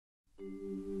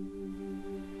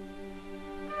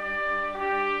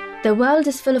The world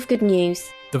is full of good news.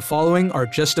 The following are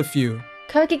just a few.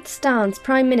 Kyrgyzstan's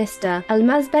Prime Minister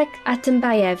Almazbek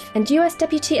Atambayev and US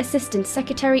Deputy Assistant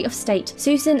Secretary of State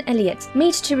Susan Elliott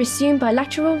meet to resume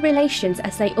bilateral relations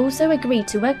as they also agree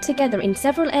to work together in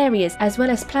several areas as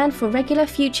well as plan for regular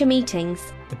future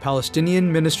meetings. The Palestinian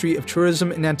Ministry of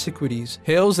Tourism and Antiquities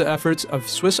hails the efforts of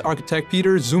Swiss architect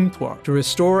Peter Zumthor to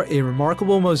restore a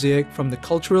remarkable mosaic from the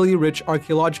culturally rich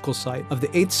archaeological site of the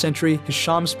 8th century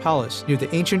Hisham's palace near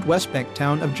the ancient West Bank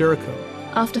town of Jericho.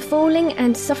 After falling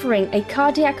and suffering a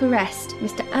cardiac arrest,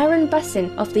 Mr. Arun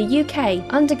Bhasin of the UK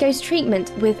undergoes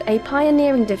treatment with a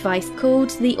pioneering device called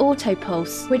the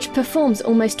AutoPulse, which performs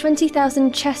almost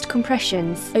 20,000 chest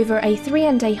compressions over a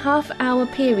 3.5-hour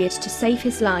period to save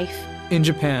his life. In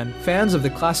Japan, fans of the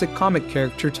classic comic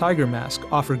character Tiger Mask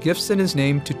offer gifts in his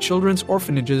name to children's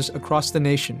orphanages across the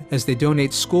nation as they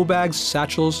donate school bags,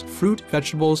 satchels, fruit,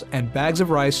 vegetables, and bags of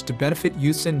rice to benefit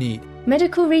youths in need.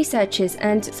 Medical researchers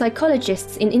and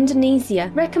psychologists in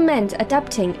Indonesia recommend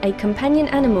adopting a companion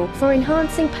animal for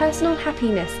enhancing personal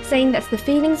happiness, saying that the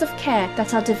feelings of care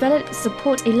that are developed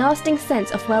support a lasting sense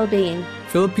of well-being.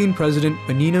 Philippine President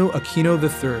Benigno Aquino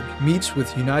III meets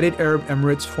with United Arab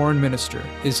Emirates Foreign Minister,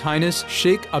 His Highness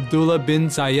Sheikh Abdullah bin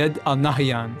Zayed Al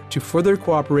Nahyan, to further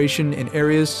cooperation in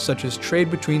areas such as trade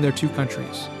between their two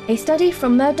countries. A study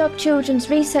from Murdoch Children's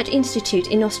Research Institute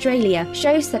in Australia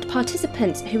shows that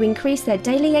participants who increase their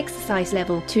daily exercise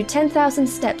level to 10,000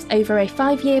 steps over a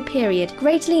 5-year period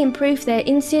greatly improve their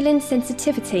insulin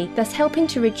sensitivity, thus helping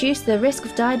to reduce the risk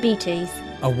of diabetes.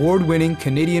 Award-winning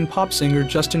Canadian pop singer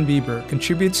Justin Bieber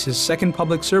contributes his second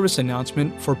public service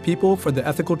announcement for People for the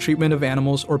Ethical Treatment of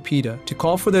Animals, or PETA, to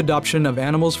call for the adoption of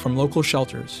animals from local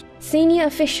shelters. Senior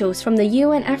officials from the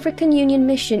UN African Union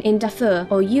Mission in Darfur,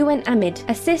 or UNAMID,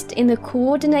 assist in the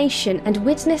coordination and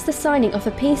witness the signing of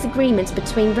a peace agreement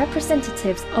between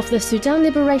representatives of the Sudan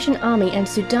Liberation Army and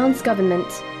Sudan's government.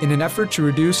 In an effort to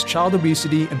reduce child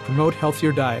obesity and promote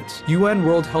healthier diets, UN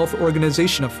World Health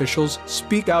Organization officials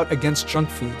speak out against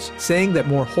junk foods, saying that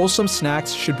more wholesome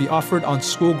snacks should be offered on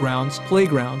school grounds,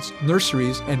 playgrounds,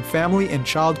 nurseries, and family and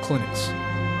child clinics.